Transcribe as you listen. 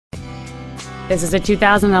This is a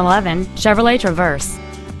 2011 Chevrolet Traverse.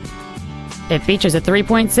 It features a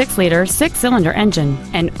 3.6-liter six-cylinder engine,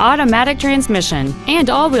 an automatic transmission, and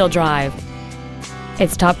all-wheel drive.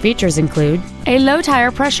 Its top features include a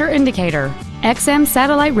low-tire pressure indicator, XM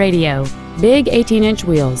satellite radio, big 18-inch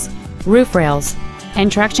wheels, roof rails, and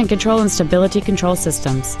traction control and stability control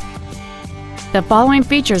systems. The following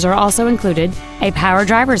features are also included: a power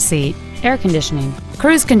driver's seat, air conditioning,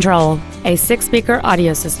 cruise control, a 6-speaker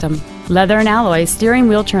audio system, leather and alloy steering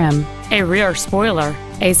wheel trim, a rear spoiler,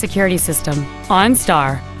 a security system,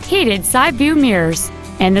 OnStar, heated side view mirrors,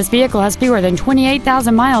 and this vehicle has fewer than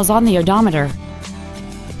 28,000 miles on the odometer.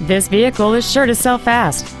 This vehicle is sure to sell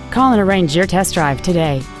fast. Call and arrange your test drive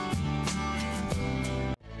today.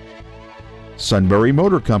 Sunbury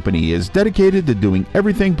Motor Company is dedicated to doing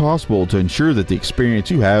everything possible to ensure that the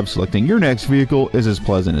experience you have selecting your next vehicle is as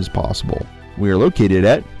pleasant as possible. We are located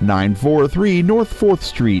at 943 North 4th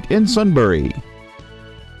Street in Sunbury.